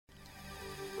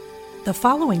The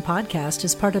following podcast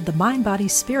is part of the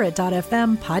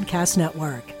MindBodySpirit.fm podcast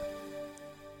network.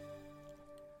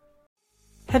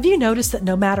 Have you noticed that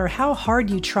no matter how hard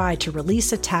you try to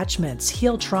release attachments,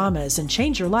 heal traumas, and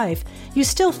change your life, you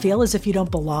still feel as if you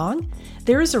don't belong?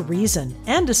 There is a reason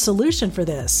and a solution for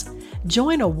this.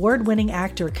 Join award-winning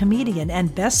actor, comedian,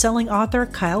 and best-selling author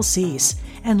Kyle Cease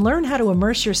and learn how to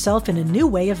immerse yourself in a new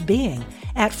way of being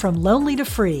at From Lonely to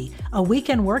Free, a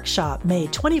weekend workshop May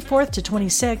 24th to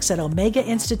 26th at Omega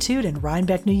Institute in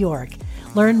Rhinebeck, New York.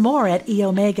 Learn more at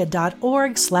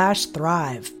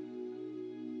eomega.org/thrive.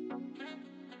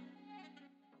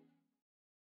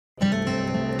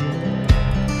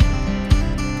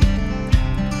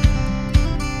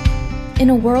 In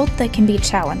a world that can be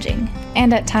challenging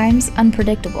and at times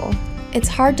unpredictable, it's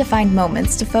hard to find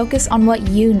moments to focus on what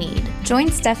you need.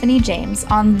 Join Stephanie James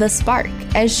on The Spark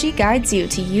as she guides you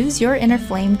to use your inner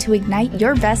flame to ignite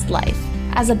your best life.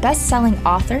 As a best-selling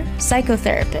author,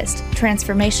 psychotherapist,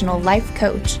 transformational life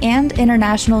coach, and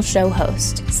international show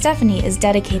host, Stephanie is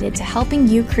dedicated to helping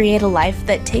you create a life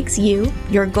that takes you,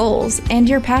 your goals, and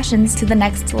your passions to the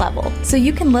next level, so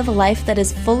you can live a life that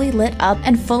is fully lit up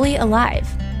and fully alive.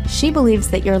 She believes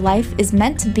that your life is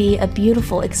meant to be a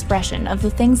beautiful expression of the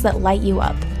things that light you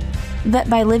up. That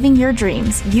by living your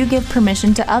dreams, you give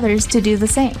permission to others to do the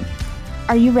same.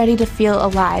 Are you ready to feel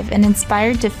alive and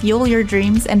inspired to fuel your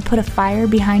dreams and put a fire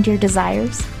behind your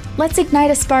desires? Let's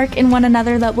ignite a spark in one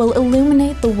another that will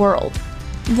illuminate the world.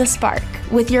 The Spark,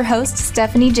 with your host,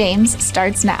 Stephanie James,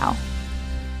 starts now.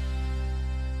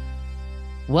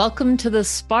 Welcome to The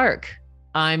Spark.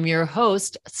 I'm your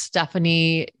host,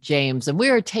 Stephanie James, and we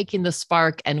are taking the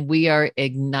spark and we are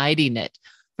igniting it.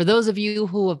 For those of you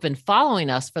who have been following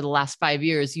us for the last 5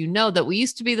 years, you know that we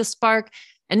used to be the spark,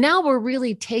 and now we're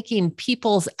really taking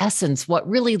people's essence, what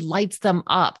really lights them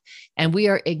up, and we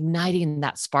are igniting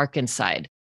that spark inside.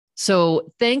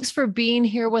 So thanks for being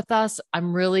here with us.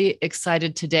 I'm really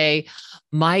excited today.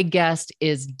 My guest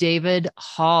is David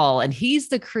Hall, and he's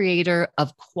the creator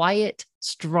of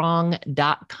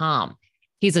QuietStrong.com.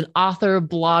 He's an author,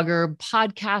 blogger,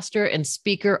 podcaster, and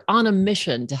speaker on a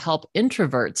mission to help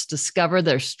introverts discover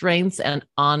their strengths and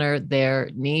honor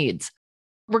their needs.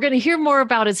 We're going to hear more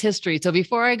about his history. So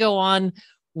before I go on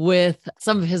with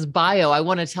some of his bio, I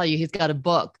want to tell you he's got a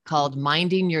book called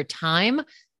Minding Your Time,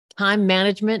 Time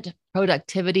Management,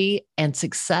 Productivity, and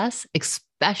Success,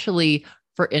 especially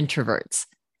for introverts.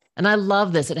 And I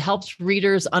love this. It helps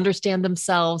readers understand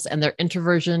themselves and their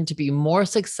introversion to be more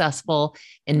successful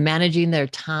in managing their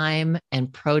time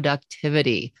and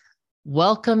productivity.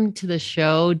 Welcome to the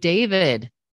show,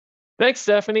 David. Thanks,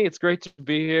 Stephanie. It's great to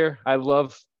be here. I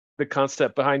love the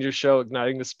concept behind your show,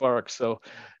 Igniting the Spark. So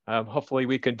hopefully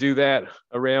we can do that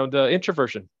around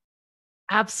introversion.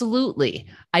 Absolutely.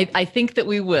 I think that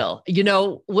we will. You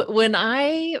know, when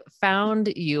I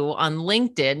found you on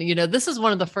LinkedIn, you know, this is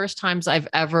one of the first times I've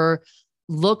ever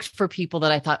looked for people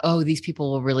that I thought, oh, these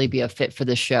people will really be a fit for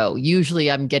the show. Usually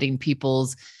I'm getting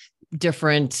people's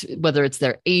different, whether it's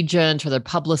their agent or their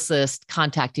publicist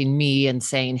contacting me and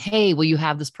saying, hey, will you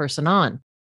have this person on?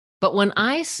 But when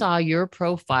I saw your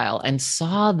profile and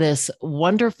saw this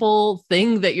wonderful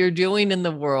thing that you're doing in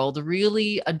the world,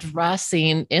 really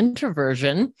addressing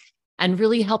introversion and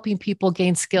really helping people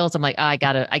gain skills, I'm like, I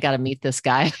gotta meet this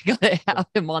guy. I gotta have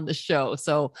him on the show.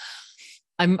 So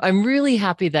I'm really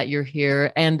happy that you're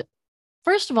here. And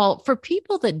first of all, for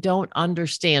people that don't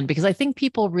understand, because I think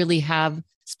people really have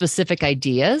specific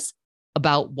ideas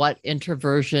about what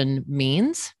introversion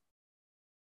means.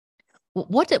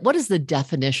 What is the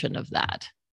definition of that?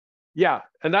 Yeah,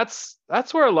 and that's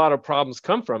where a lot of problems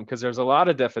come from, because there's a lot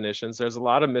of definitions, there's a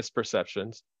lot of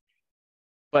misperceptions.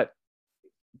 But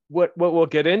what we'll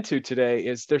get into today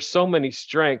is there's so many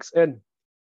strengths, and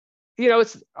you know,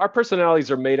 it's our personalities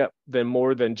are made up than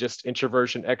more than just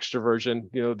introversion, extroversion.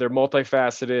 You know, they're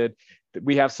multifaceted.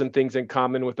 We have some things in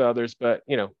common with others, but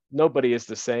you know, nobody is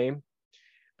the same.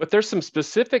 But there's some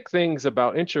specific things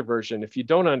about introversion. If you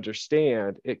don't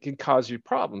understand, it can cause you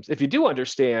problems. If you do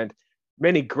understand,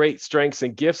 many great strengths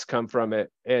and gifts come from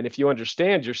it. And if you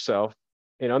understand yourself,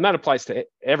 you know, and that applies to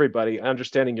everybody,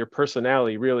 understanding your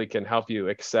personality really can help you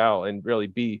excel and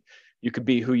really you could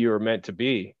be who you were meant to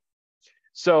be.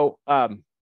 So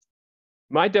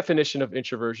my definition of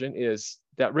introversion is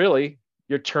that really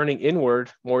you're turning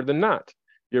inward more than not.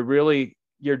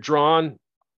 You're drawn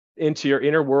into your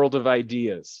inner world of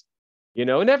ideas, you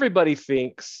know, and everybody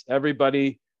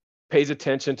pays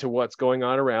attention to what's going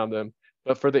on around them.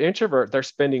 But for the introvert, they're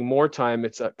spending more time.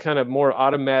 It's a kind of more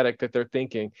automatic that they're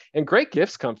thinking. And great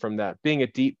gifts come from that, being a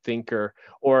deep thinker,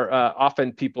 or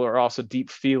often people are also deep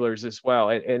feelers as well.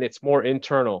 And it's more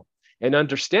internal. And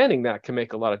understanding that can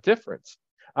make a lot of difference.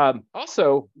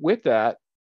 Also, with that,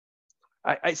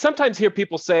 I sometimes hear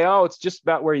people say, oh, it's just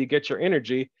about where you get your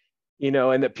energy,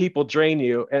 and that people drain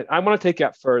you. And I want to take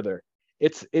that further.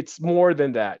 It's more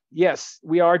than that. Yes,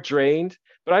 we are drained,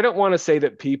 but I don't want to say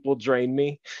that people drain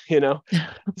me.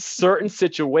 Certain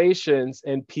situations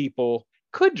and people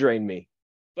could drain me.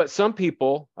 But some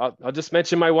people, I'll just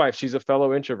mention my wife. She's a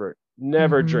fellow introvert,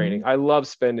 never draining. I love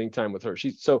spending time with her.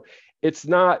 So it's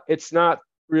not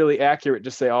really accurate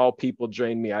to say all people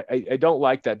drain me. I don't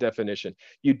like that definition.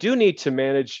 You do need to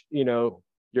manage, your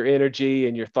energy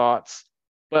and your thoughts,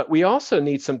 but we also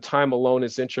need some time alone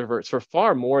as introverts for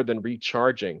far more than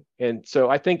recharging. And so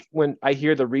I think when I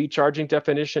hear the recharging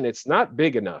definition, it's not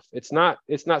big enough. It's not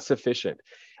sufficient.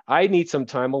 I need some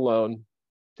time alone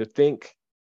to think,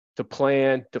 to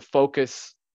plan, to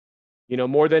focus,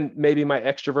 more than maybe my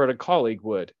extroverted colleague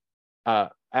would. I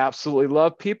absolutely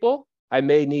love people. I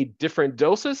may need different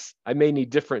doses. I may need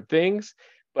different things,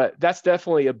 but that's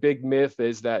definitely a big myth,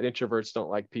 is that introverts don't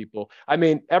like people. I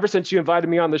mean, ever since you invited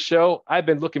me on the show, I've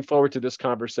been looking forward to this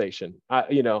conversation.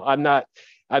 I'm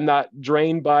not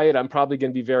drained by it. I'm probably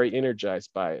going to be very energized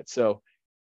by it. So,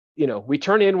 we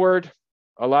turn inward.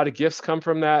 A lot of gifts come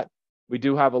from that. We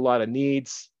do have a lot of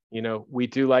needs. We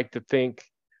do like to think.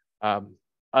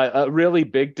 A really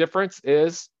big difference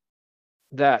is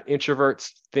that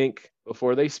introverts think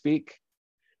before they speak,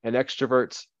 and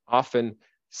extroverts often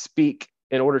speak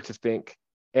in order to think.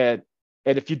 And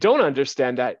if you don't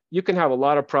understand that, you can have a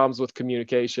lot of problems with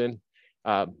communication.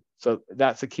 So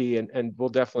that's a key, and we'll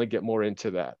definitely get more into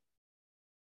that.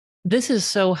 This is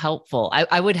so helpful.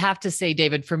 I would have to say,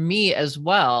 David, for me as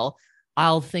well,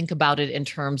 I'll think about it in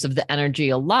terms of the energy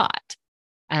a lot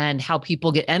and how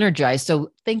people get energized.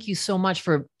 So thank you so much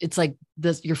for, it's like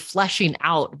this, you're fleshing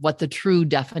out what the true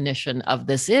definition of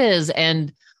this is.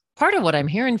 And part of what I'm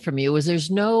hearing from you is there's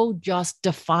no just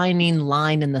defining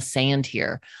line in the sand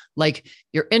here. Like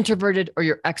you're introverted or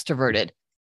you're extroverted,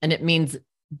 and it means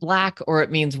black or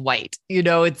it means white.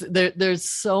 There's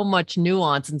so much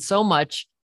nuance and so much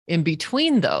in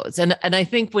between those. And I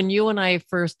think when you and I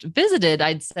first visited,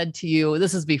 I'd said to you,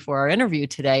 this is before our interview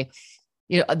today,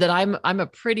 that I'm a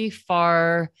pretty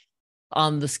far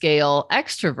on the scale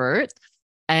extrovert.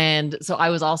 And so I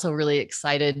was also really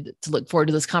excited to look forward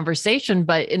to this conversation.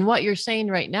 But in what you're saying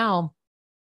right now,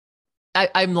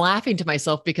 I'm laughing to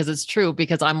myself because it's true,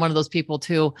 because I'm one of those people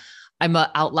too. I'm an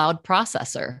out loud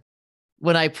processor.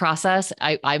 When I process,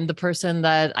 I'm the person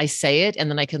that I say it and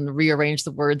then I can rearrange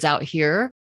the words out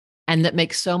here. And that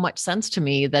makes so much sense to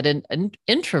me that an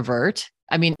introvert,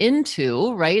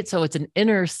 into, right? So it's an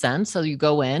inner sense. So you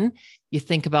go in, you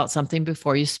think about something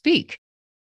before you speak.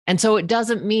 And so it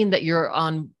doesn't mean that you're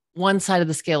on one side of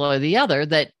the scale or the other,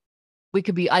 that we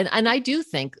could be. And I do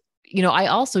think, I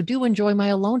also do enjoy my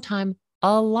alone time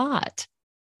a lot.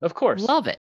 Of course. Love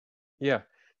it. Yeah.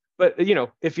 But,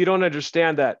 if you don't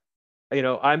understand that,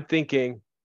 I'm thinking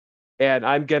and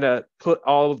I'm going to put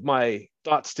all of my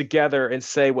thoughts together and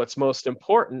say what's most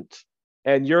important,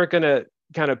 and you're going to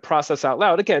kind of process out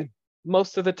loud. Again,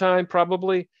 most of the time,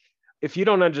 probably, if you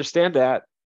don't understand that,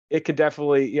 it could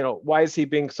definitely, why is he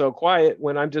being so quiet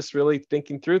when I'm just really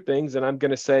thinking through things and I'm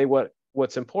going to say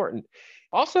what's important.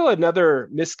 Also, another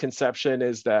misconception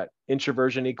is that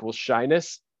introversion equals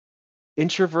shyness.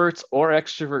 Introverts or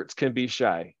extroverts can be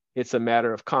shy. It's a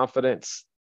matter of confidence.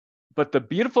 But the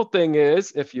beautiful thing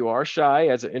is, if you are shy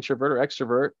as an introvert or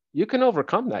extrovert, you can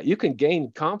overcome that. You can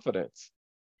gain confidence.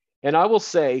 And I will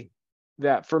say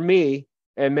that for me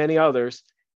and many others,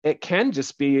 it can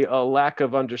just be a lack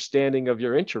of understanding of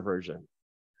your introversion.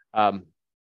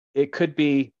 It could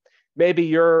be maybe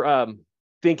you're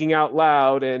thinking out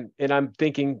loud and I'm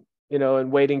thinking,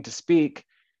 and waiting to speak,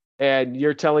 and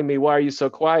you're telling me, why are you so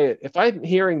quiet? If I'm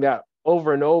hearing that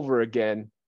over and over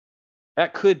again,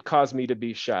 that could cause me to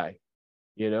be shy,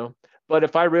 But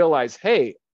if I realize,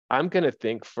 hey, I'm going to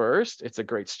think first, it's a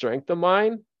great strength of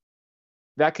mine,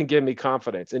 that can give me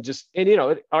confidence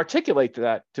and articulate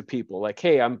that to people like,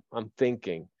 hey, I'm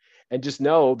thinking, and just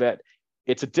know that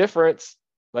it's a difference,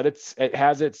 but it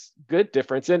has its good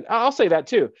difference. And I'll say that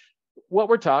too. What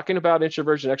we're talking about,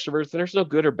 introversion, extroversion, there's no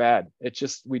good or bad.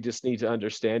 We just need to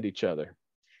understand each other.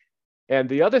 And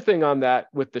the other thing on that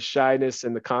with the shyness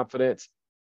and the confidence,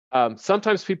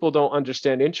 sometimes people don't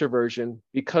understand introversion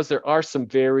because there are some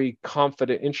very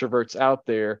confident introverts out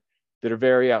there that are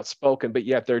very outspoken, but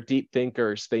yet they're deep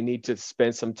thinkers. They need to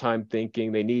spend some time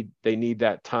thinking. They need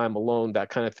that time alone, that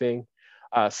kind of thing.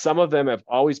 Some of them have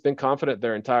always been confident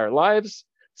their entire lives.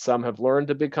 Some have learned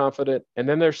to be confident. And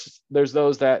then there's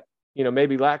those that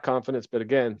maybe lack confidence, but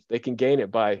again, they can gain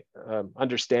it by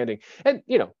understanding. And,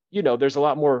 there's a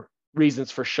lot more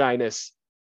reasons for shyness,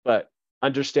 but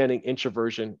understanding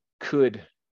introversion could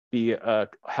be a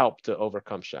help to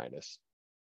overcome shyness.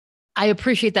 I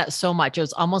appreciate that so much. It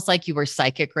was almost like you were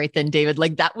psychic right then, David.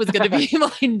 Like that was going to be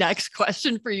my next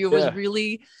question for you was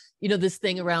really, this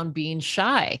thing around being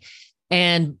shy.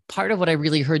 And part of what I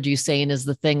really heard you saying is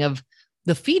the thing of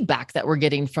the feedback that we're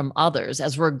getting from others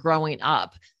as we're growing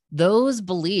up. Those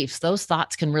beliefs, those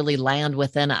thoughts can really land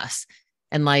within us.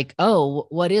 And like, oh,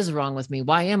 what is wrong with me?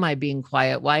 Why am I being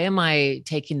quiet? Why am I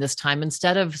taking this time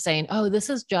instead of saying, oh, this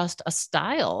is just a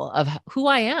style of who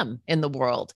I am in the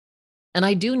world. And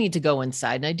I do need to go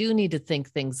inside and I do need to think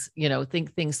things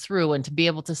through and to be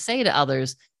able to say to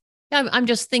others, I'm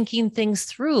just thinking things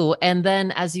through. And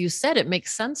then, as you said, it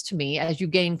makes sense to me as you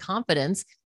gain confidence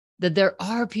that there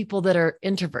are people that are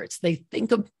introverts. They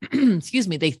think of,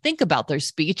 they think about their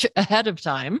speech ahead of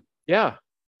time. Yeah.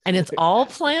 And it's all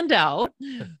planned out.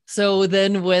 So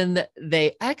then when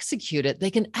they execute it,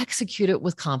 they can execute it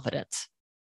with confidence.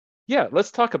 Yeah.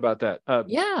 Let's talk about that.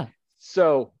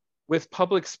 So with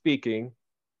public speaking,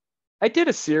 I did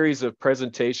a series of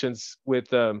presentations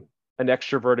with an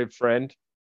extroverted friend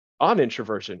on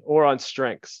introversion or on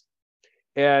strengths.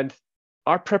 And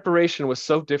our preparation was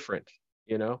so different,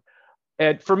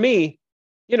 And for me,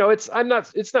 it's not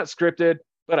scripted,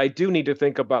 but I do need to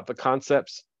think about the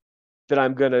concepts that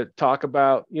I'm going to talk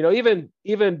about.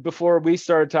 Even before we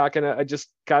started talking, I just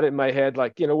got it in my head,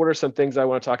 like, what are some things I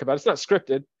want to talk about? It's not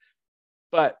scripted,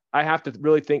 but I have to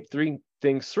really think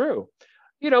things through.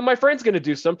 My friend's going to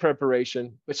do some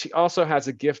preparation, but she also has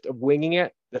a gift of winging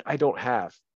it that I don't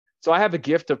have. So I have a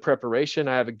gift of preparation.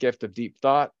 I have a gift of deep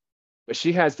thought, but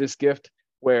she has this gift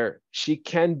where she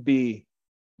can be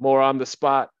more on the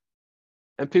spot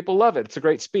and people love it. It's a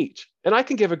great speech. And I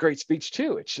can give a great speech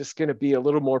too. It's just going to be a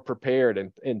little more prepared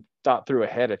and thought through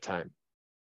ahead of time.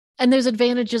 And there's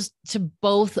advantages to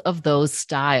both of those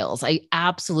styles. I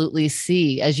absolutely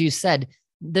see, as you said,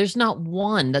 there's not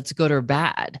one that's good or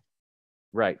bad.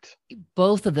 Right.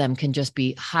 Both of them can just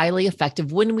be highly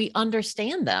effective when we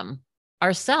understand them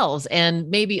ourselves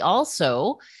and maybe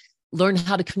also learn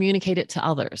how to communicate it to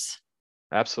others.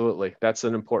 Absolutely. That's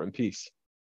an important piece.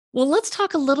 Well, let's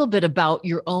talk a little bit about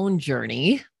your own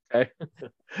journey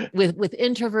with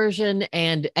introversion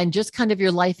and just kind of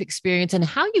your life experience and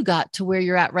how you got to where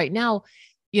you're at right now.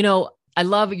 I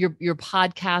love your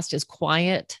podcast is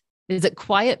quiet. Is it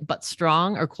quiet but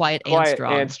strong or quiet and strong?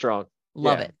 Quiet and strong.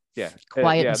 Love it. Yeah.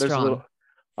 Quiet and strong.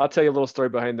 I'll tell you a little story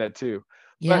behind that too.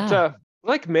 Yeah. But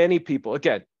like many people,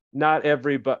 again, not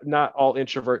all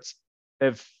introverts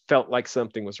have felt like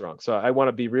something was wrong. So I want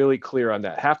to be really clear on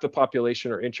that. Half the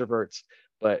population are introverts,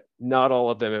 but not all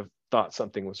of them have thought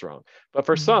something was wrong. But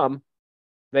for some,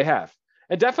 they have.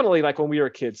 And definitely, like when we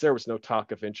were kids, there was no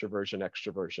talk of introversion,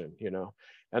 extroversion,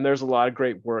 and there's a lot of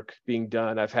great work being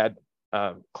done. I've had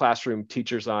classroom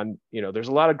teachers on, there's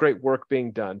a lot of great work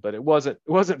being done, but it wasn't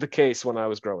the case when I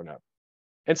was growing up.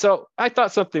 And so I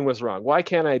thought something was wrong. Why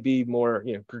can't I be more,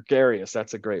 gregarious?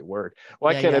 That's a great word.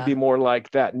 Why can't I be more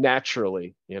like that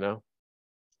naturally,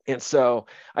 And so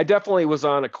I definitely was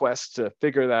on a quest to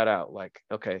figure that out. Like,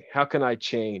 okay, how can I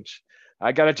change?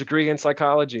 I got a degree in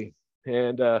psychology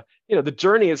and, the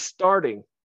journey is starting,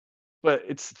 but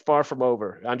it's far from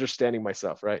over. Understanding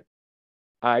myself, right?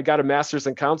 I got a master's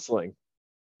in counseling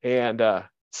and,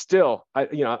 still,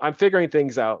 I'm figuring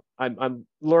things out. I'm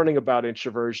learning about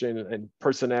introversion and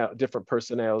different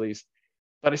personalities,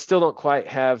 but I still don't quite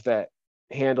have that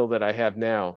handle that I have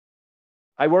now.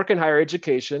 I work in higher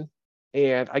education,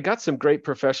 and I got some great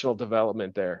professional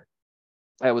development there.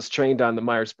 I was trained on the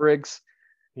Myers-Briggs,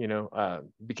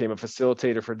 became a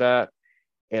facilitator for that,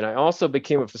 and I also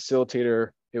became a facilitator.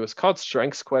 It was called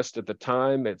Strengths Quest at the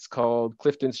time. It's called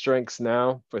Clifton Strengths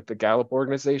now with the Gallup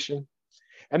organization.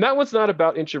 And that was not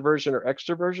about introversion or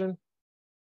extroversion,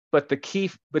 but the key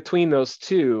between those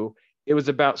two, it was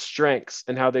about strengths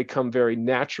and how they come very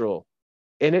natural.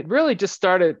 And it really just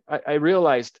started, I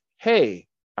realized, hey,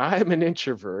 I'm an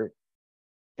introvert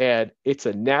and it's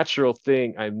a natural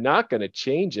thing. I'm not going to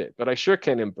change it, but I sure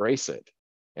can embrace it.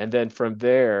 And then from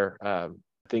there,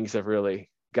 things have really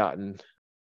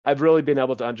I've really been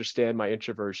able to understand my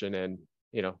introversion and,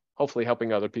 hopefully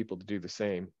helping other people to do the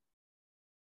same.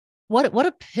 What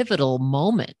a pivotal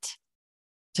moment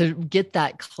to get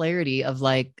that clarity of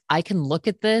like, I can look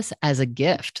at this as a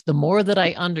gift. The more that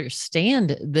I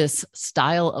understand this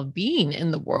style of being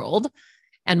in the world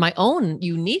and my own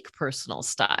unique personal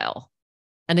style.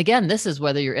 And again, this is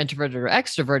whether you're introverted or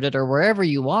extroverted or wherever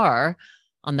you are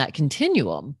on that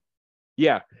continuum.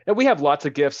 Yeah. And we have lots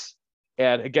of gifts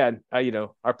And again,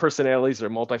 our personalities are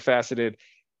multifaceted.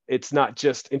 It's not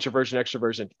just introversion,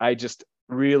 extroversion. I just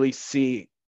really see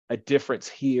a difference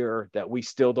here that we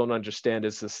still don't understand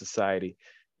as a society,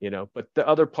 but the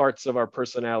other parts of our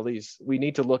personalities, we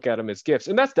need to look at them as gifts.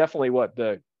 And that's definitely what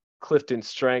the Clifton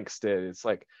Strengths did. It's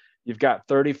like, you've got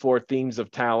 34 themes of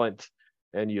talent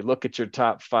and you look at your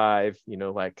top 5,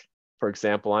 like, for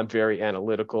example, I'm very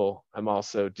analytical. I'm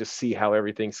also just see how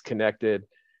everything's connected.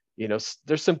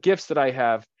 There's some gifts that I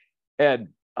have, and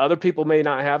other people may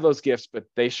not have those gifts, but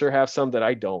they sure have some that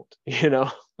I don't,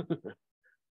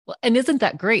 Well, and isn't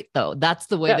that great though? That's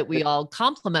the way Yeah. that we all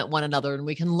complement one another and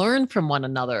we can learn from one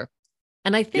another.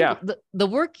 And I think the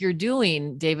work you're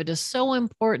doing, David, is so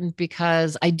important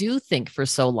because I do think for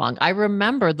so long, I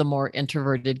remember the more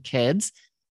introverted kids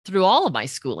through all of my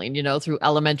schooling, through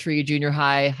elementary, junior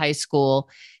high, high school.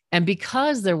 And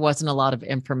because there wasn't a lot of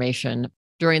information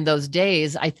during those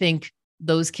days, I think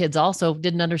those kids also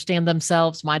didn't understand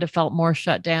themselves, might have felt more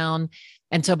shut down.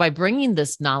 And so by bringing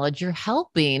this knowledge, you're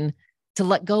helping to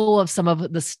let go of some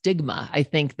of the stigma, I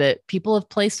think, that people have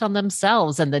placed on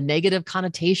themselves and the negative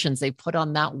connotations they put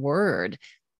on that word,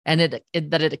 and that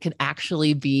it can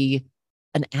actually be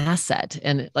an asset.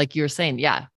 And like you're saying,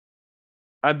 yeah.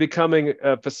 I'm becoming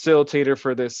a facilitator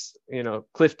for this,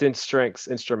 Clifton Strengths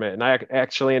instrument. And I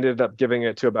actually ended up giving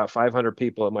it to about 500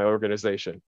 people at my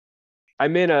organization.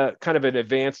 I'm in a kind of an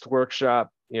advanced workshop.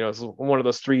 It's one of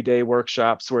those 3-day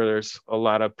workshops where there's a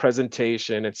lot of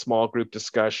presentation and small group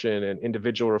discussion and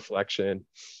individual reflection,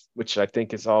 which I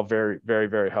think is all very, very,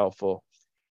 very helpful.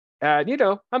 And,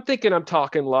 I'm thinking I'm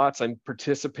talking lots. I'm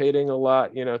participating a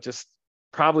lot, just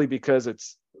probably because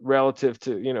it's relative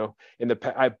to,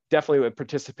 I definitely was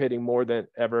participating more than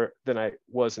ever than I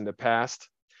was in the past.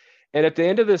 And at the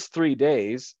end of this 3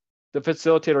 days, the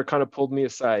facilitator kind of pulled me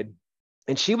aside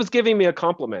and she was giving me a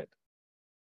compliment.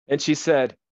 And she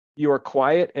said, "You are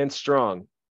quiet and strong.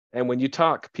 And when you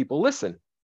talk, people listen."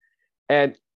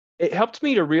 And it helped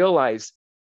me to realize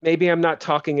maybe I'm not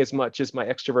talking as much as my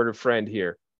extroverted friend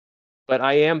here, but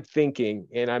I am thinking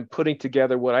and I'm putting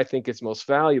together what I think is most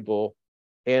valuable.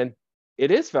 And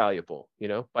it is valuable,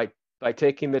 by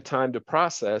taking the time to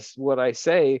process what I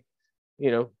say,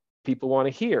 people want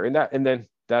to hear. And then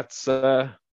that's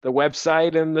the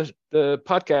website and the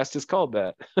podcast is called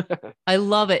that. I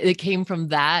love it. It came from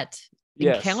that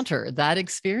Yes. encounter, that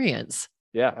experience.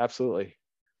 Yeah, absolutely.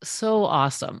 So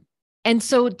awesome. And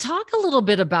so talk a little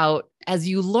bit about, as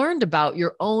you learned about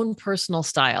your own personal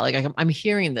style, like I'm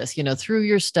hearing this, through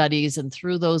your studies and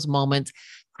through those moments,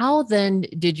 how then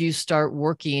did you start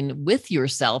working with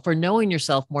yourself or knowing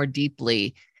yourself more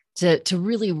deeply to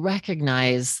really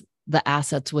recognize the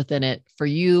assets within it for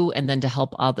you and then to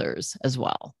help others as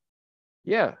well?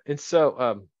 Yeah. And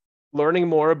so learning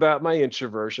more about my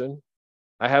introversion,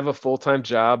 I have a full-time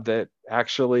job that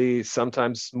actually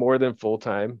sometimes more than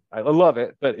full-time. I love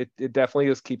it, but it definitely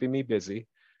is keeping me busy.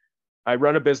 I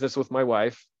run a business with my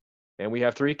wife and we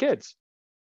have 3 kids.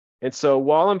 And so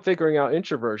while I'm figuring out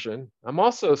introversion, I'm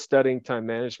also studying time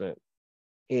management.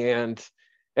 And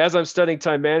as I'm studying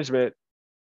time management,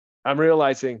 I'm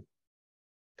realizing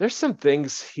there's some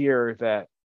things here that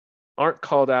aren't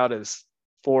called out as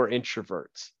for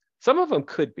introverts. Some of them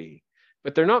could be,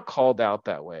 but they're not called out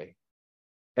that way.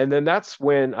 And then that's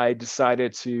when I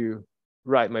decided to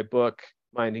write my book,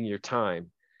 Minding Your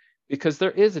Time, because there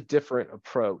is a different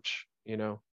approach.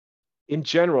 In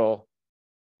general,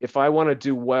 if I want to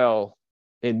do well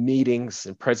in meetings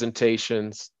and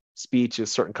presentations,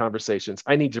 speeches, certain conversations,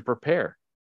 I need to prepare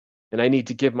and I need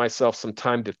to give myself some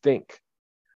time to think.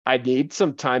 I need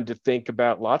some time to think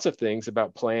about lots of things,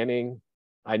 about planning.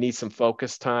 I need some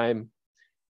focus time.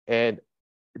 And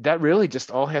that really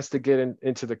just all has to get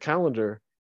into the calendar.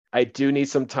 I do need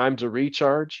some time to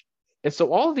recharge. And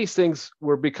so all of these things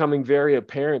were becoming very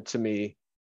apparent to me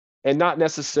and not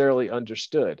necessarily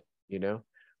understood,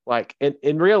 like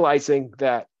in realizing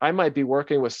that I might be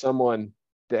working with someone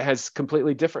that has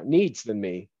completely different needs than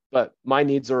me, but my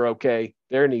needs are okay.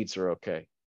 Their needs are okay.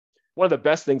 One of the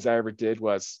best things I ever did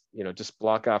was, just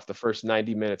block off the first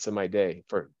 90 minutes of my day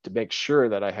to make sure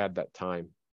that I had that time.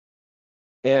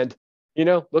 And,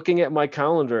 looking at my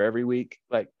calendar every week,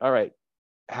 like, all right,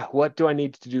 what do I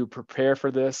need to do? Prepare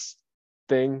for this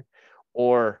thing?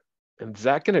 Or is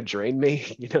that going to drain me?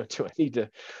 Do I need to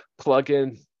plug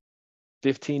in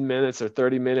 15 minutes or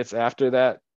 30 minutes after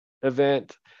that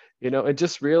event? And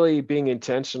just really being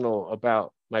intentional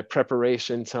about my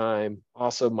preparation time,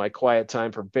 also my quiet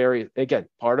time for again,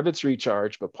 part of it's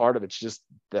recharge, but part of it's just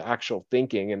the actual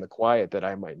thinking and the quiet that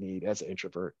I might need as an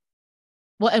introvert.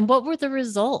 Well, and what were the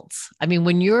results? I mean,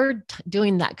 when you're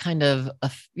doing that kind of,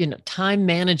 time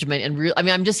management and real, I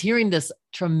mean, I'm just hearing this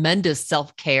tremendous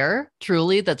self-care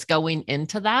truly that's going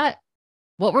into that.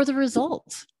 What were the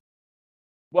results?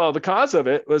 Well, the cause of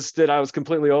it was that I was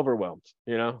completely overwhelmed,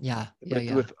 Yeah.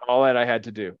 with all that I had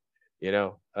to do.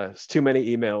 It's too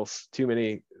many emails, too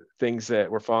many things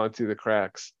that were falling through the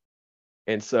cracks.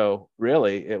 And so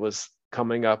really it was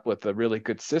coming up with a really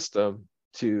good system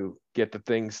to get the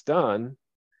things done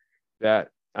that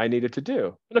I needed to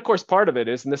do. And of course, part of it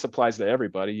is, and this applies to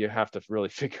everybody, you have to really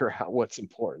figure out what's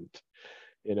important.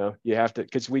 You have to,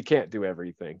 because we can't do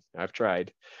everything. I've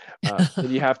tried.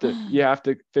 And you have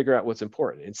to figure out what's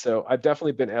important. And so I've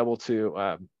definitely been able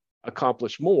to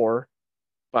accomplish more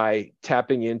by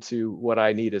tapping into what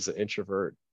I need as an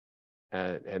introvert,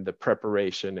 and the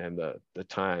preparation and the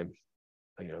time,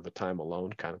 the time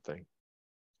alone kind of thing.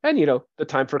 And, the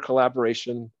time for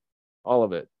collaboration, all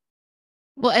of it.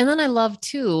 Well, and then I love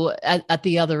too, at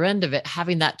the other end of it,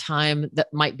 having that time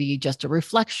that might be just a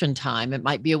reflection time. It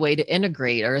might be a way to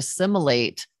integrate or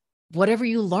assimilate whatever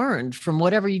you learned from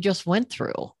whatever you just went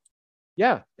through.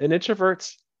 Yeah. And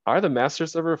introverts are the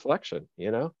masters of reflection,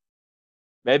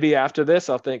 Maybe after this,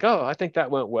 I'll think, oh, I think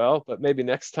that went well. But maybe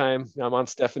next time I'm on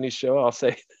Stephanie's show, I'll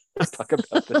say, talk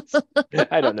about this.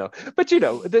 I don't know. But,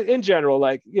 in general,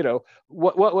 like,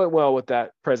 what went well with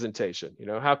that presentation?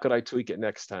 How could I tweak it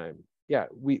next time? Yeah,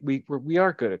 we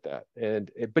are good at that.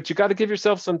 But you got to give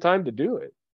yourself some time to do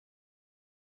it.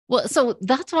 Well, so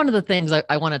that's one of the things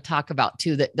I want to talk about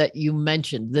too, that you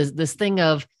mentioned, this thing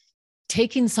of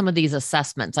taking some of these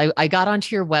assessments. I got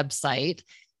onto your website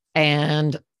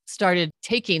and started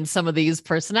taking some of these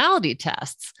personality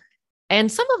tests.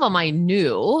 And some of them I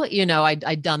knew,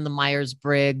 I'd done the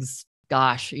Myers-Briggs,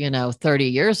 30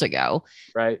 years ago.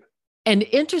 Right. And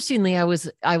interestingly, I was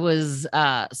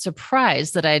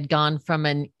surprised that I had gone from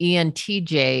an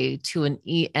ENTJ to an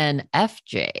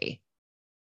ENFJ.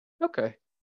 Okay.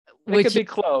 Which could be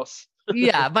close.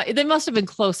 Yeah, but they must have been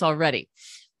close already.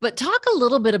 But talk a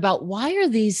little bit about, why are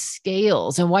these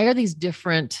scales and why are these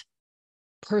different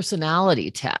personality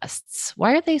tests?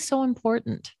 Why are they so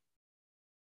important?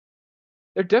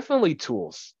 They're definitely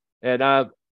tools. And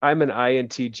I'm an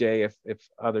INTJ, if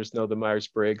others know the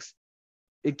Myers-Briggs.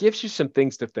 It gives you some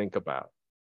things to think about.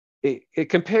 It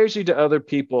compares you to other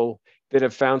people that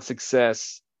have found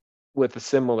success with a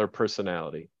similar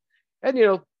personality. And,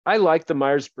 I like the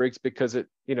Myers-Briggs because it,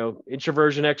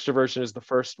 introversion, extroversion is the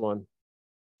first one.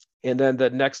 And then the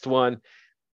next one,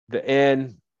 the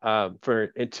N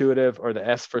for intuitive, or the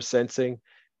S for sensing,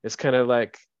 is kind of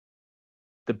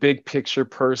the big picture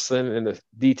person and the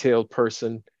detailed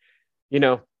person.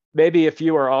 Maybe if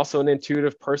you are also an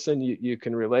intuitive person, you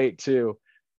can relate to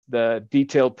the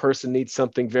detailed person needs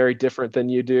something very different than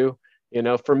you do.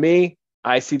 For me,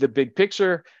 I see the big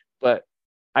picture, but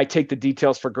I take the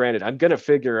details for granted. I'm going to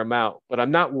figure them out, but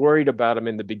I'm not worried about them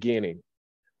in the beginning.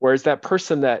 Whereas that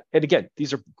person and again,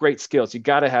 these are great skills. You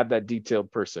got to have that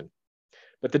detailed person.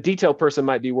 But the detailed person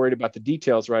might be worried about the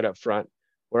details right up front,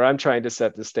 where I'm trying to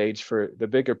set the stage for the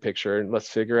bigger picture and let's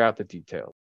figure out the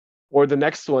details. Or the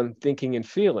next one, thinking and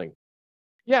feeling.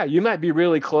 Yeah, you might be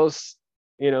really close,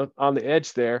 on the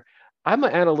edge there. I'm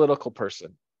an analytical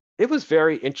person. It was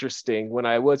very interesting when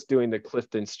I was doing the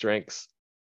Clifton Strengths.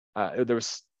 There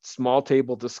was small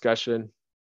table discussion,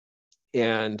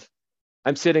 and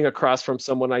I'm sitting across from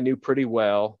someone I knew pretty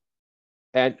well.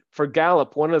 And for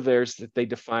Gallup, one of theirs that they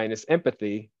define is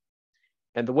empathy.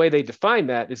 And the way they define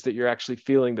that is that you're actually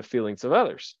feeling the feelings of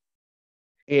others.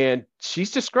 And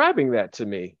she's describing that to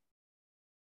me.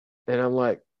 And I'm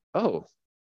like, oh,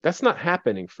 that's not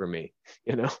happening for me,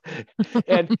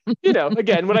 And,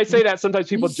 again, when I say that, sometimes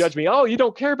people judge me. Oh, you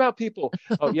don't care about people.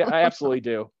 Oh, yeah, I absolutely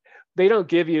do. They don't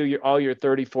give you all your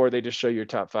 34. They just show your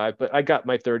top 5. But I got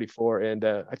my 34. And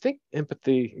I think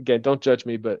empathy, again, don't judge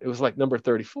me, but it was like number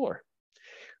 34.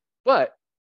 But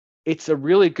it's a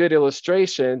really good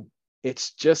illustration.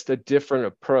 It's just a different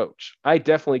approach. I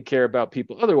definitely care about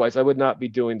people. Otherwise, I would not be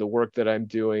doing the work that I'm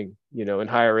doing, in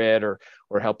higher ed or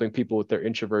helping people with their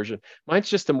introversion. Mine's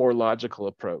just a more logical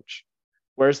approach.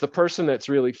 Whereas the person that's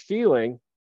really feeling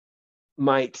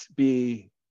might be,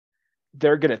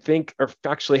 they're going to think or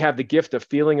actually have the gift of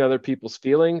feeling other people's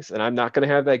feelings. And I'm not going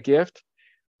to have that gift.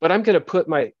 But I'm going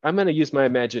to use my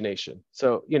imagination.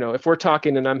 So, if we're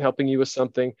talking and I'm helping you with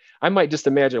something, I might just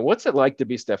imagine, what's it like to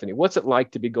be Stephanie? What's it like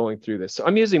to be going through this? So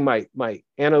I'm using my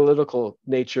analytical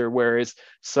nature, whereas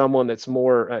someone that's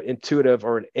more intuitive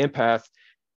or an empath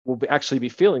will actually be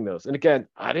feeling those. And again,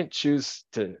 I didn't choose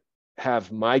to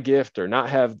have my gift or not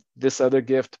have this other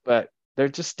gift, but they're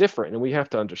just different. And we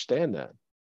have to understand that.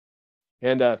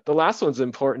 And the last one's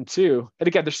important too. And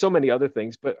again, there's so many other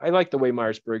things, but I like the way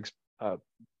Myers-Briggs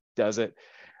does it.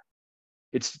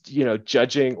 It's,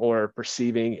 judging or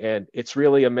perceiving, and it's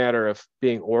really a matter of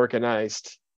being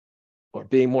organized or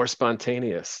being more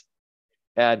spontaneous.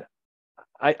 And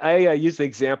I use the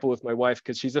example with my wife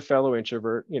because she's a fellow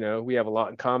introvert. We have a lot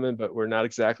in common, but we're not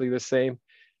exactly the same.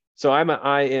 So I'm an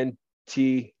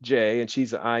INTJ and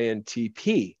she's an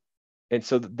INTP. And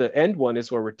so the end one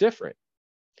is where we're different.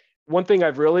 One thing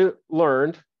I've really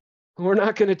learned, we're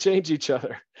not going to change each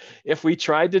other. If we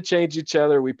tried to change each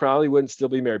other, we probably wouldn't still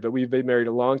be married, but we've been married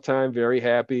a long time, very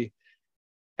happy.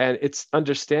 And it's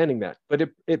understanding that. But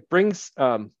it brings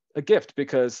a gift,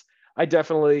 because I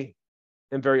definitely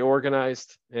am very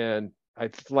organized, and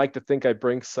I'd like to think I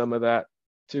bring some of that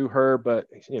to her, but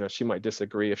she might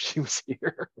disagree if she was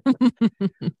here.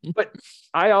 But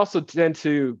I also tend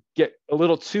to get a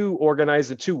little too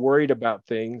organized and too worried about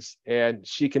things, and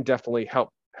she can definitely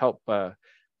help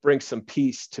bring some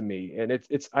peace to me. And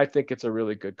I think it's a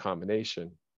really good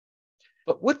combination.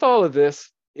 But with all of this,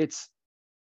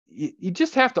 you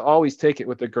just have to always take it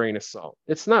with a grain of salt.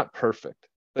 It's not perfect,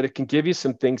 but it can give you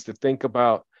some things to think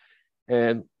about.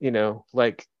 And,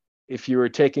 like if you were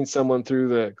taking someone through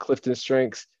the Clifton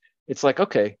Strengths, it's like,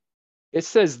 okay, it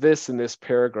says this in this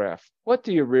paragraph. What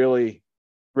do you really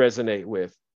resonate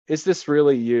with? Is this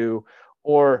really you?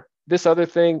 Or this other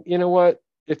thing, you know what?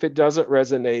 If it doesn't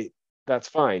resonate, that's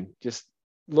fine. Just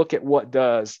look at what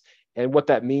does and what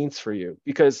that means for you.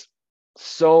 Because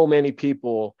so many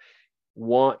people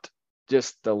want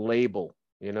just the label,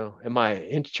 am I an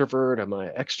introvert? Am I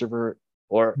an extrovert?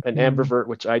 Or an ambivert,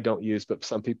 which I don't use, but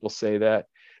some people say that.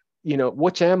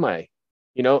 Which am I?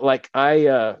 Like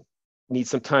I need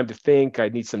some time to think. I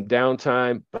need some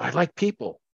downtime, but I like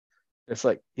people. It's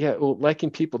like, yeah, well, liking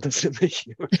people doesn't make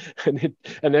you an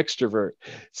extrovert.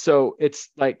 So it's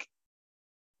like,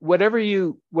 whatever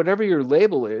your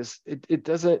label is, it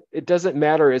doesn't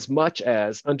matter as much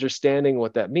as understanding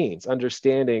what that means.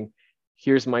 Understanding,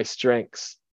 here's my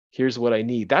strengths, here's what I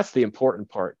need. That's the important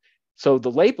part. So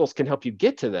the labels can help you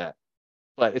get to that,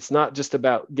 but it's not just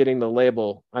about getting the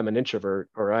label, I'm an introvert,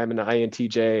 or I'm an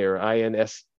INTJ, or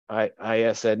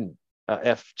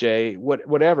ISFJ,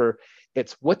 whatever.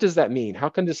 It's, what does that mean? How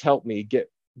can this help me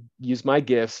use my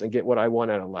gifts and get what I want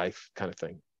out of life, kind of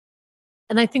thing.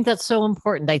 And I think that's so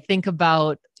important. I think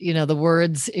about, the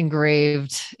words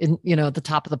engraved in, at the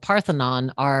top of the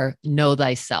Parthenon are know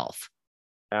thyself.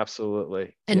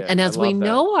 Absolutely. And as we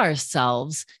know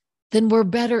ourselves, then we're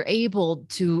better able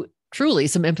to truly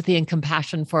some empathy and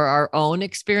compassion for our own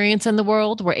experience in the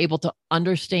world. We're able to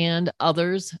understand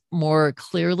others more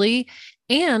clearly.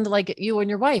 And like you and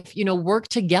your wife, work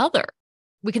together.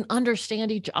 We can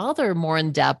understand each other more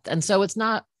in depth. And so it's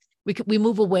not, we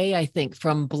move away, I think,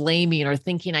 from blaming or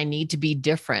thinking I need to be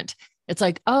different. It's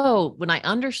like, oh, when I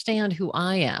understand who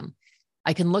I am,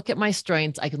 I can look at my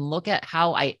strengths. I can look at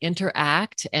how I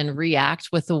interact and react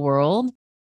with the world.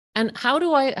 And how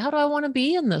do I want to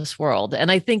be in this world? And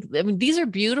I think, these are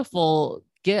beautiful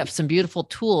gifts and beautiful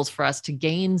tools for us to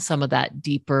gain some of that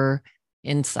deeper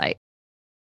insight.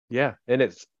 Yeah.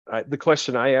 And the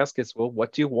question I ask is, well,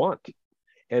 what do you want?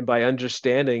 And by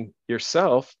understanding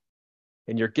yourself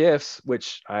and your gifts,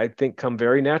 which I think come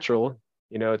very natural,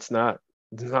 it's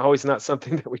always not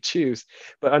something that we choose,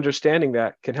 but understanding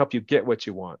that can help you get what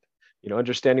you want.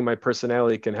 Understanding my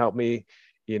personality can help me,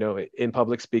 in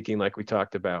public speaking, like we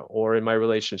talked about, or in my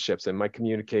relationships and my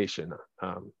communication,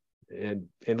 and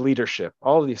leadership.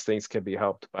 All of these things can be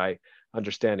helped by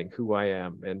understanding who I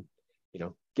am and,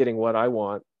 getting what I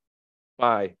want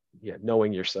by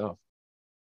knowing yourself.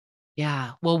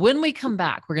 Yeah. Well, when we come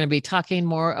back, we're going to be talking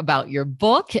more about your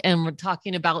book, and we're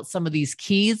talking about some of these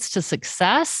keys to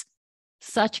success.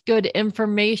 Such good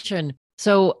information.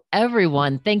 So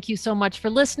everyone, thank you so much for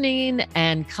listening,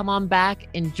 and come on back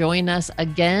and join us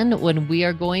again when we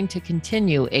are going to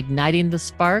continue igniting the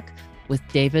spark with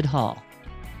David Hall.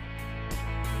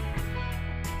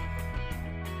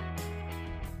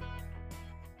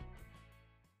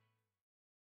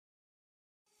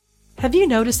 Have you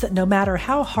noticed that no matter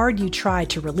how hard you try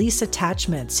to release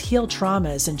attachments, heal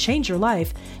traumas, and change your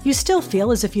life, you still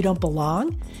feel as if you don't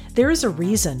belong? There is a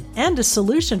reason and a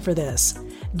solution for this.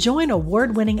 Join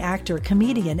award-winning actor,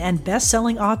 comedian, and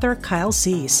best-selling author Kyle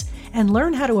Cease and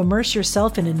learn how to immerse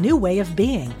yourself in a new way of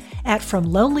being at From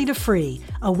Lonely to Free,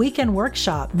 a weekend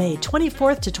workshop May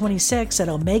 24th to 26th at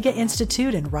Omega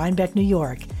Institute in Rhinebeck, New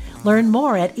York. Learn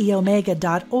more at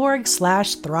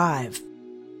eomega.org/thrive.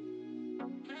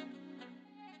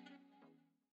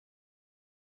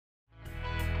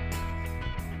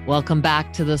 Welcome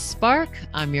back to The Spark.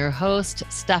 I'm your host,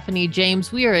 Stephanie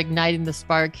James. We are igniting the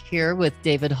spark here with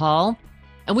David Hall.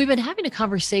 And we've been having a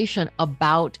conversation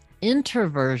about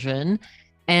introversion.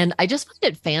 And I just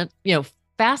find it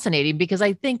fascinating because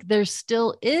I think there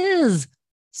still is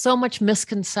so much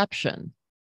misconception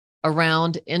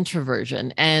around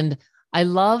introversion. And I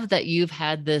love that you've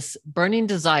had this burning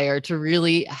desire to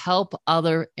really help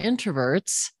other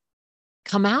introverts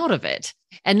come out of it,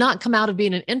 and not come out of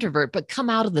being an introvert, but come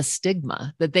out of the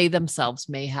stigma that they themselves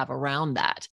may have around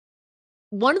that.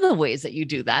 One of the ways that you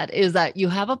do that is that you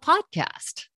have a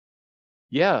podcast.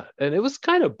 Yeah, and it was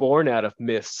kind of born out of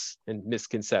myths and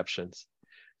misconceptions.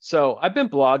 So I've been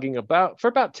blogging for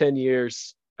about 10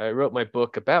 years. I wrote my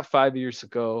book about 5 years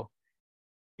ago.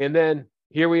 And then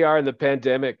here we are in the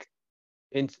pandemic.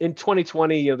 In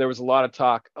 2020, there was a lot of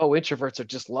talk, introverts are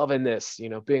just loving this,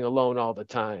 being alone all the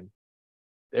time.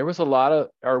 There was a lot of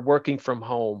are working from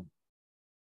home.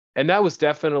 And that was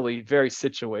definitely very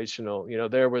situational.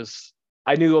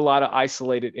 I knew a lot of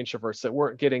isolated introverts that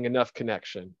weren't getting enough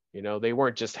connection. They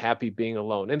weren't just happy being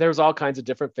alone. And there was all kinds of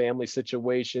different family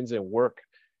situations and work,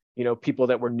 people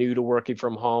that were new to working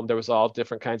from home. There was all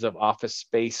different kinds of office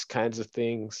space kinds of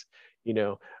things.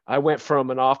 I went from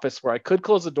an office where I could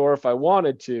close the door if I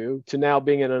wanted to now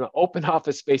being in an open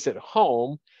office space at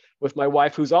home with my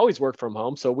wife, who's always worked from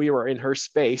home. So we were in her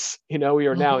space, we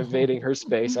are now invading her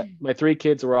space. My 3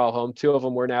 kids were all home. 2 of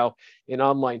them were now in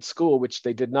online school, which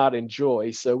they did not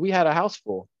enjoy. So we had a house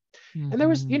full. And there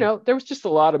was just a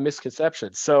lot of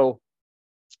misconceptions. So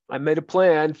I made a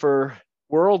plan for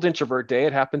World Introvert Day.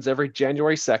 It happens every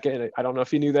January 2nd. I don't know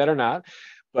if you knew that or not,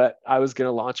 but I was going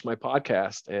to launch my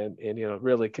podcast and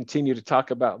really continue to talk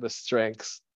about the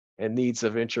strengths and needs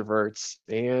of introverts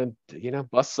and,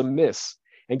 bust some myths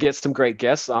and get some great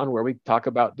guests on where we talk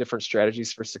about different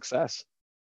strategies for success.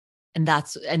 And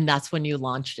that's when you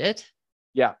launched it?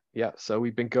 Yeah. So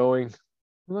we've been going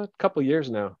a couple of years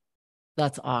now.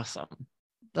 That's awesome.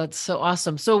 That's so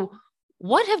awesome. So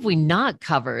what have we not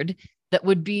covered that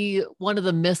would be one of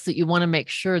the myths that you want to make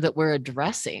sure that we're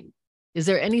addressing? Is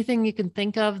there anything you can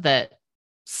think of that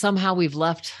somehow we've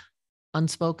left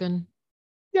unspoken?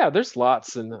 Yeah, there's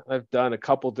lots. And I've done a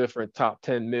couple different top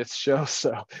 10 myths shows.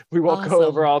 So we won't Awesome. go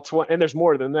over all 20. And there's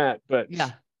more than that. But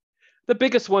yeah, the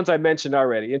biggest ones I mentioned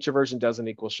already, introversion doesn't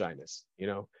equal shyness.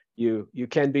 You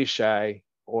can be shy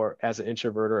or as an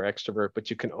introvert or extrovert, but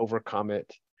you can overcome it.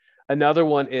 Another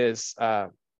one is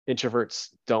introverts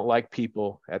don't like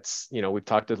people. That's, we've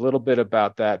talked a little bit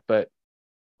about that, but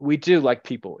we do like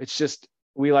people. It's just,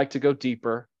 we like to go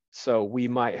deeper. So we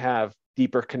might have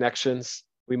deeper connections.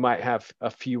 We might have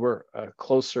a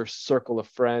closer circle of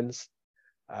friends.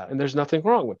 And there's nothing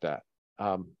wrong with that.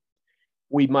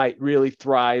 We might really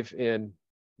thrive in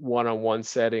one-on-one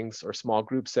settings or small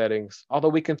group settings, although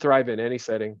we can thrive in any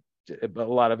setting, but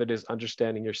a lot of it is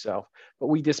understanding yourself. But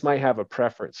we just might have a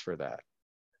preference for that.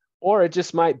 Or it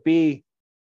just might be,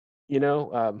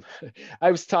 I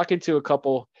was talking to a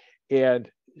couple and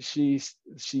she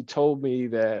told me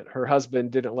that her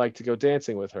husband didn't like to go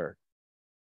dancing with her.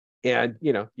 And,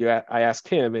 I asked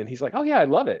him and he's like, oh yeah, I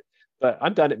love it. But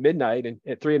I'm done at midnight and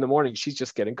at 3 a.m, she's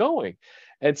just getting going.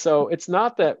 And so it's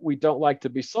not that we don't like to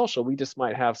be social. We just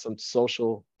might have some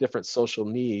different social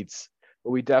needs, but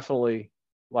we definitely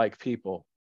like people.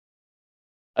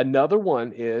 Another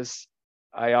one is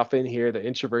I often hear that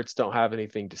introverts don't have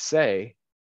anything to say,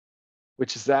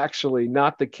 which is actually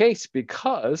not the case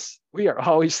because we are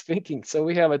always thinking. So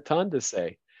we have a ton to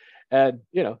say. And,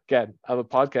 again, I'm a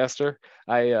podcaster.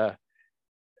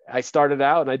 I started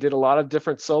out and I did a lot of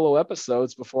different solo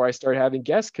episodes before I started having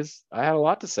guests because I had a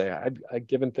lot to say. I'd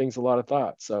given things a lot of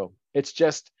thought. So it's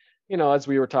just, as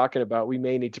we were talking about, we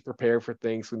may need to prepare for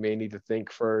things. We may need to think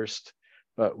first,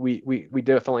 but we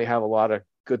definitely have a lot of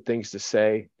good things to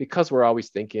say because we're always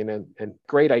thinking and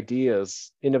great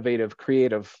ideas, innovative,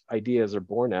 creative ideas are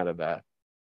born out of that.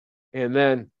 And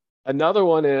then another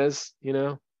one is,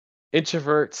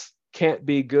 introverts can't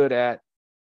be good at,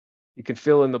 you can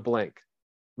fill in the blank,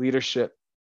 leadership,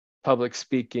 public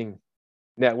speaking,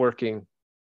 networking.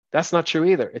 That's not true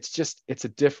either. It's a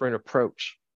different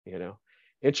approach.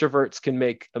 Introverts can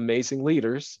make amazing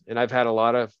leaders. And I've had a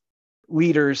lot of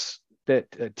leaders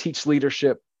that teach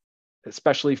leadership,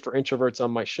 especially for introverts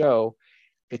on my show.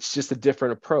 It's just a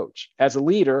different approach. As a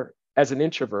leader, as an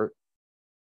introvert,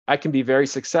 I can be very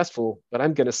successful, but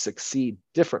I'm going to succeed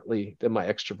differently than my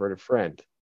extroverted friend.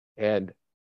 And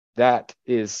that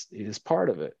is part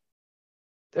of it.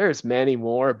 There's many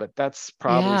more, but that's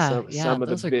probably some of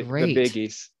the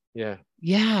biggies. Yeah.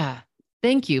 Yeah.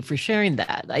 Thank you for sharing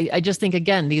that. I just think,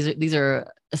 again, these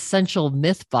are essential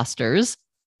myth busters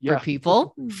for Yeah.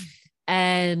 people.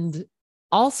 And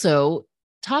also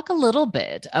talk a little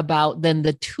bit about then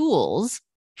the tools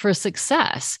for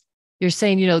success. You're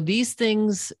saying, these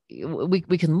things, we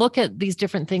can look at these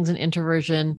different things in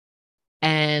introversion,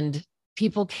 and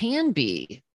people can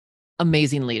be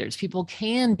amazing leaders. People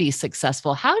can be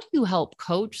successful. How do you help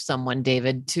coach someone,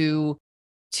 David, to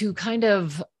kind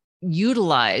of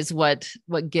utilize what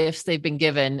gifts they've been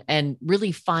given and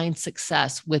really find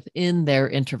success within their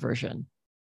introversion?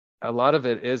 A lot of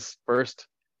it is first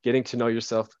getting to know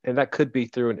yourself, and that could be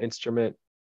through an instrument.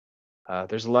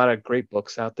 There's a lot of great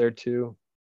books out there too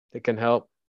that can help.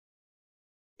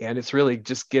 And it's really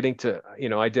just getting to,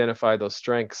 identify those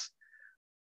strengths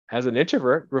as an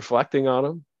introvert, reflecting on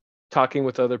them, talking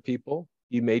with other people.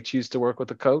 You may choose to work with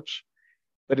a coach,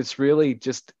 but it's really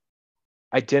just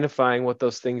identifying what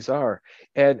those things are.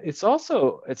 And it's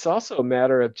also a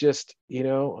matter of just,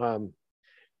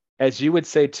 as you would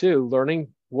say too, learning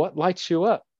what lights you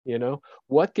up,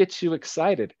 what gets you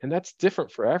excited. And that's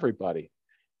different for everybody.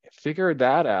 Figure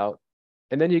that out.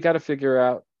 And then you got to figure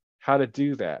out how to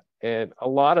do that. And a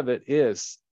lot of it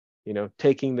is,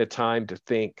 taking the time to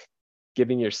think,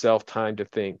 giving yourself time to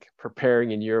think,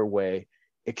 preparing in your way,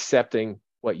 accepting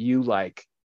what you like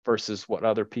versus what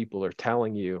other people are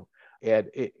telling you.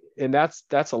 And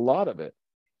that's a lot of it.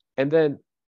 And then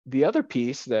the other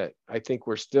piece that I think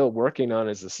we're still working on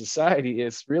as a society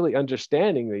is really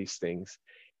understanding these things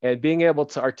and being able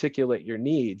to articulate your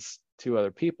needs to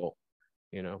other people.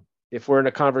 If we're in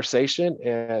a conversation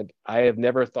and I have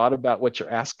never thought about what you're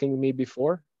asking me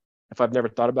before, if I've never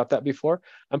thought about that before,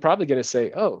 I'm probably going to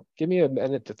say, oh, give me a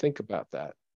minute to think about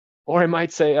that. Or I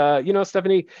might say,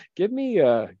 Stephanie,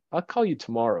 I'll call you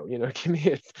tomorrow, give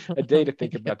me a day to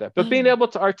think about that. But being able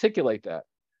to articulate that,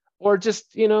 or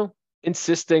just,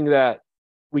 insisting that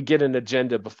we get an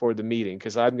agenda before the meeting,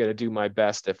 because I'm going to do my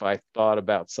best. If I thought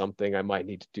about something, I might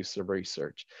need to do some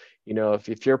research.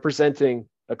 If you're presenting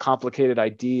a complicated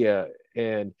idea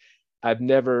and I've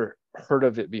never heard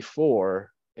of it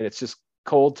before, and it's just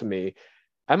cold to me,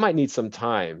 I might need some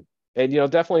time. And,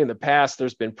 definitely in the past,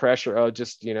 there's been pressure.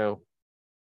 Just,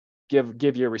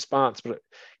 give your response, but,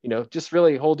 just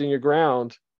really holding your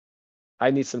ground.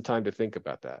 I need some time to think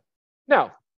about that.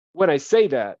 Now, when I say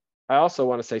that, I also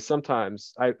want to say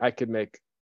sometimes I could make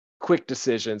quick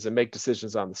decisions and make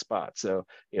decisions on the spot. So,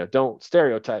 don't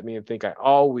stereotype me and think I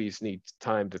always need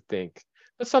time to think,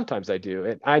 but sometimes I do.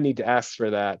 And I need to ask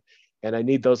for that. And I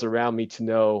need those around me to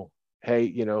know,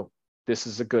 hey, this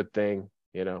is a good thing.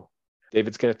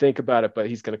 David's going to think about it, but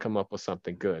he's going to come up with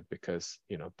something good, because,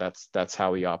 that's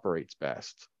how he operates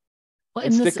best. Well,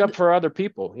 and stick up for other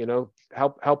people,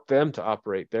 help them to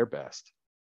operate their best.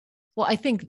 Well, I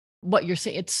think what you're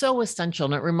saying, it's so essential.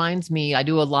 And it reminds me, I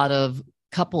do a lot of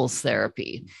couples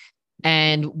therapy.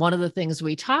 And one of the things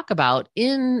we talk about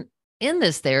in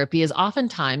this therapy is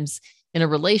oftentimes in a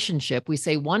relationship, we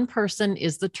say one person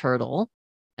is the turtle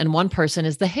and one person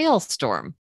is the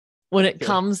hailstorm when it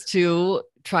comes to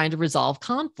trying to resolve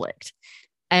conflict.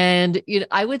 And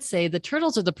I would say the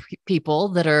turtles are the people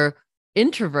that are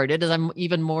introverted, as I'm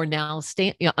even more now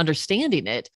understanding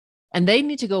it. And they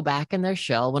need to go back in their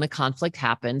shell when a conflict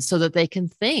happens so that they can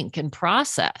think and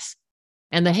process.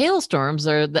 And the hailstorms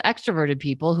are the extroverted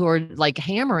people who are like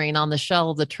hammering on the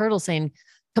shell of the turtle saying,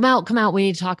 come out. We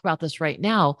need to talk about this right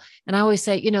now. And I always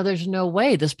say, there's no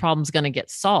way this problem's going to get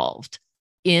solved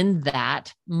in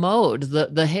that mode.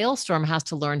 The hailstorm has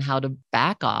to learn how to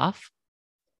back off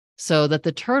so that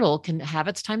the turtle can have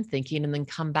its time thinking and then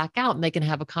come back out and they can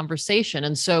have a conversation.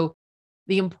 And so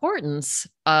the importance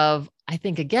of, I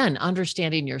think, again,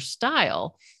 understanding your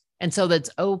style. And so that's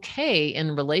okay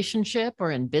in relationship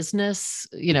or in business,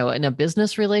 in a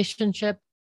business relationship,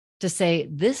 to say,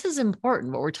 this is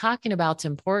important. What we're talking about is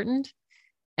important.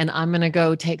 And I'm going to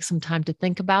go take some time to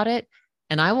think about it.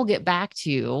 And I will get back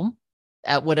to you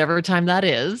at whatever time that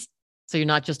is. So you're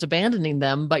not just abandoning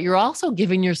them, but you're also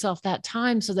giving yourself that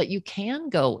time so that you can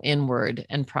go inward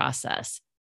and process.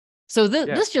 So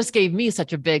this just gave me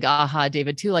such a big aha,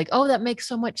 David, too. Like, oh, that makes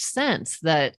so much sense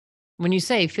that when you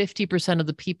say 50% of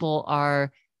the people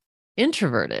are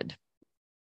introverted,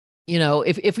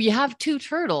 if you have two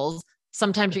turtles,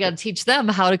 sometimes you got to teach them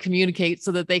how to communicate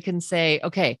so that they can say,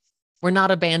 okay, we're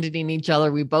not abandoning each other.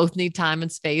 We both need time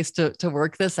and space to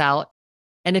work this out.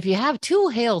 And if you have two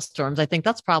hailstorms, I think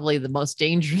that's probably the most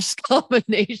dangerous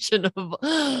combination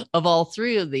of all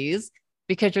three of these,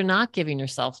 because you're not giving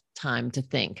yourself time to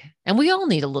think. And we all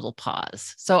need a little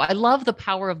pause. So I love the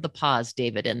power of the pause,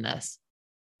 David, in this.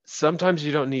 Sometimes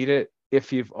you don't need it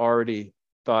if you've already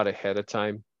thought ahead of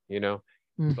time,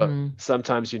 but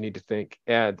sometimes you need to think.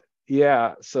 And,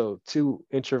 yeah, so two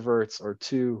introverts or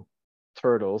two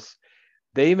turtles,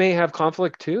 they may have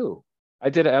conflict too. I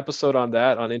did an episode on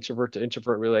that, on introvert to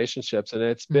introvert relationships, and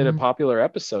it's been a Mhm. popular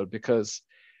episode because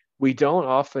we don't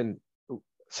often,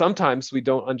 sometimes we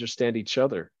don't understand each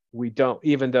other. We don't,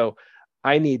 even though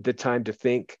I need the time to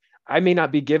think. I may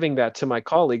not be giving that to my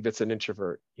colleague that's an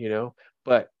introvert,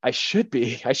 but I should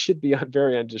be. I should be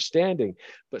very understanding.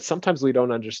 But sometimes we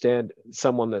don't understand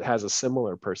someone that has a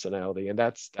similar personality, and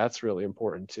that's really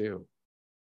important too.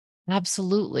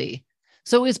 Absolutely.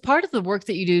 So, is part of the work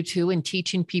that you do too in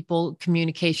teaching people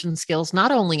communication skills,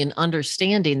 not only in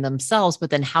understanding themselves, but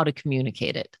then how to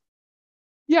communicate it?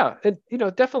 Yeah, and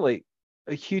definitely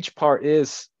a huge part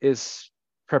is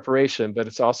preparation, but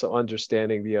it's also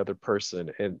understanding the other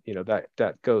person, and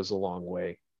that goes a long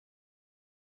way.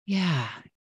 Yeah.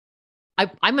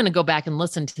 I'm going to go back and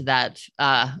listen to that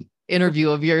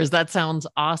interview of yours. That sounds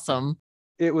awesome.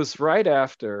 It was right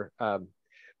after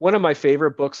one of my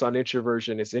favorite books on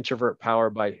introversion is Introvert Power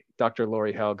by Dr.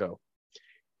 Lori Helgo,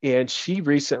 and she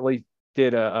recently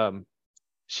did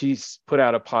she's put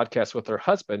out a podcast with her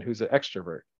husband, who's an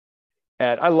extrovert,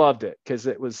 and I loved it because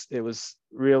it was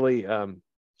really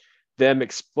them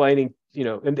explaining,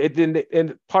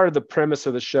 and part of the premise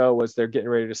of the show was they're getting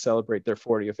ready to celebrate their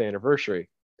 40th anniversary.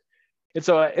 And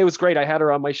so it was great. I had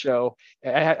her on my show.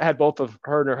 I had both of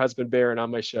her and her husband Baron on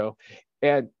my show.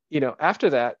 And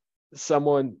after that,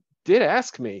 someone did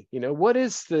ask me, what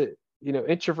is the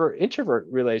introvert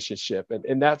relationship?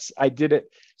 And that's, I did it.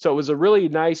 So it was a really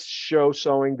nice show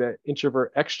showing the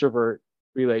introvert extrovert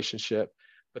relationship.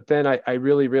 But then I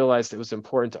really realized it was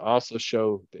important to also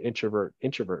show the introvert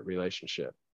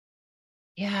relationship.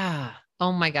 Yeah.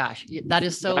 Oh my gosh. That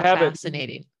is so I haven't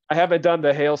fascinating. I haven't done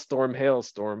the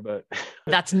hailstorm, but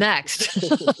That's next.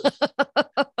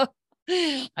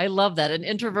 I love that. An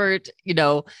introvert,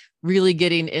 really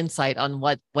getting insight on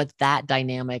what that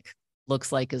dynamic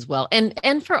looks like as well.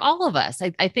 And for all of us,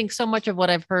 I think so much of what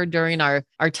I've heard during our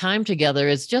time together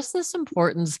is just this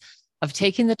importance of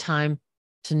taking the time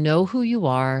to know who you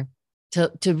are,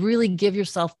 to really give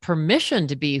yourself permission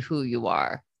to be who you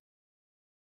are.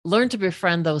 Learn to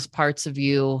befriend those parts of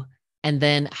you, and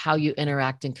then how you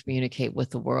interact and communicate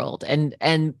with the world.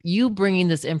 And you bringing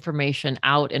this information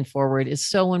out and forward is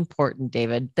so important,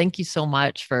 David. Thank you so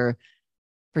much for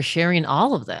sharing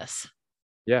all of this.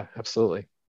 Yeah, absolutely.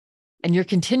 And your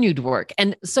continued work.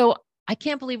 And so I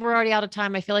can't believe we're already out of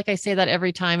time. I feel like I say that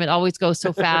every time. It always goes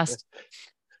so fast.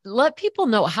 Let people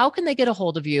know, how can they get a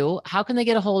hold of you? How can they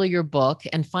get a hold of your book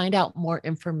and find out more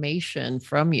information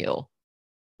from you?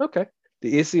 Okay.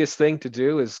 The easiest thing to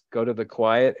do is go to the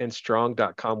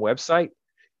quietandstrong.com website.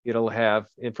 It'll have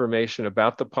information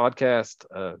about the podcast.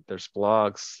 There's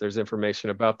blogs, there's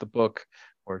information about the book,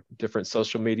 or different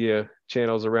social media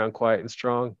channels around Quiet and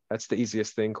Strong. That's the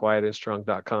easiest thing,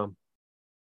 quietandstrong.com.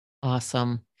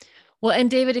 Awesome. Well, and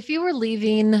David, if you were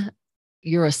leaving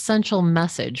your essential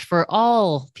message for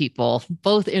all people,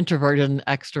 both introverted and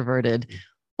extroverted,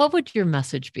 what would your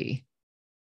message be?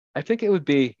 I think it would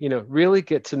be, really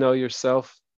get to know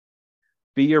yourself,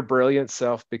 be your brilliant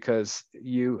self, because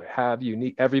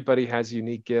everybody has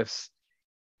unique gifts,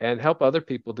 and help other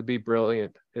people to be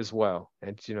brilliant as well.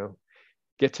 And,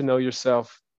 get to know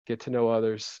yourself, get to know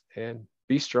others, and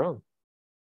be strong.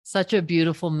 Such a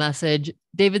beautiful message.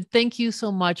 David, thank you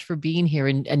so much for being here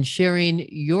and sharing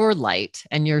your light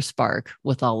and your spark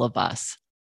with all of us.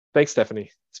 Thanks,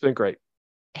 Stephanie. It's been great.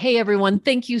 Hey, everyone.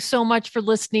 Thank you so much for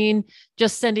listening.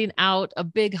 Just sending out a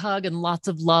big hug and lots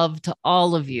of love to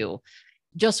all of you.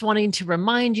 Just wanting to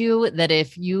remind you that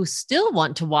if you still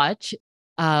want to watch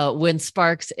When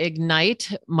Sparks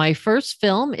Ignite, my first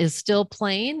film is still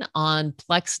playing on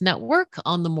Plex Network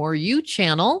on the More You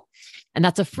channel. And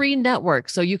that's a free network.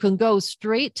 So you can go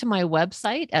straight to my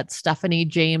website at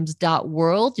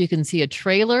stephaniejames.world. You can see a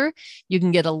trailer. You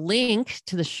can get a link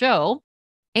to the show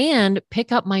and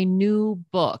pick up my new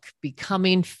book,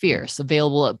 Becoming Fierce,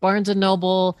 available at Barnes &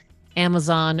 Noble,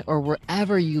 Amazon, or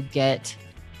wherever you get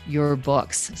your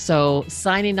books. So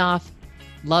signing off,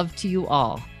 love to you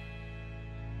all.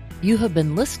 You have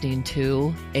been listening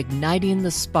to Igniting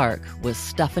the Spark with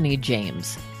Stephanie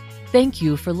James. Thank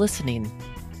you for listening.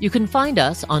 You can find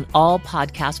us on all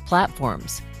podcast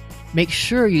platforms. Make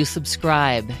sure you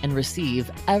subscribe and receive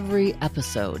every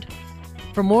episode.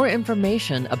 For more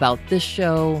information about this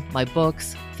show, my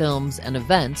books, films, and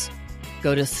events,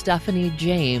 go to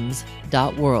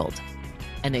stephaniejames.world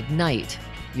and ignite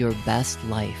your best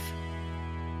life.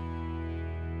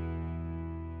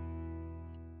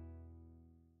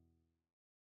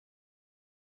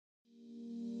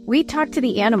 We talk to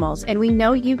the animals, and we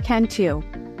know you can too.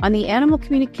 On the Animal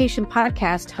Communication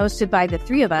Podcast, hosted by the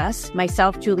three of us,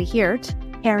 myself, Julie Hiert,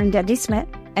 Karen Dudley-Smith,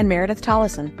 and Meredith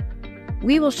Tollison,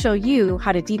 we will show you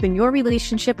how to deepen your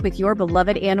relationship with your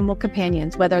beloved animal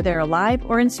companions, whether they're alive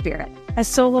or in spirit. As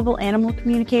soul-level animal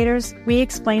communicators, we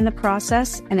explain the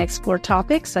process and explore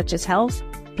topics such as health,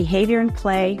 behavior, and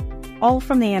play, all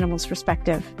from the animal's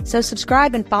perspective. So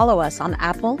subscribe and follow us on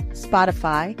Apple,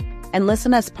 Spotify, and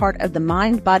listen as part of the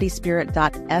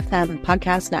mindbodyspirit.fm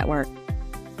podcast network.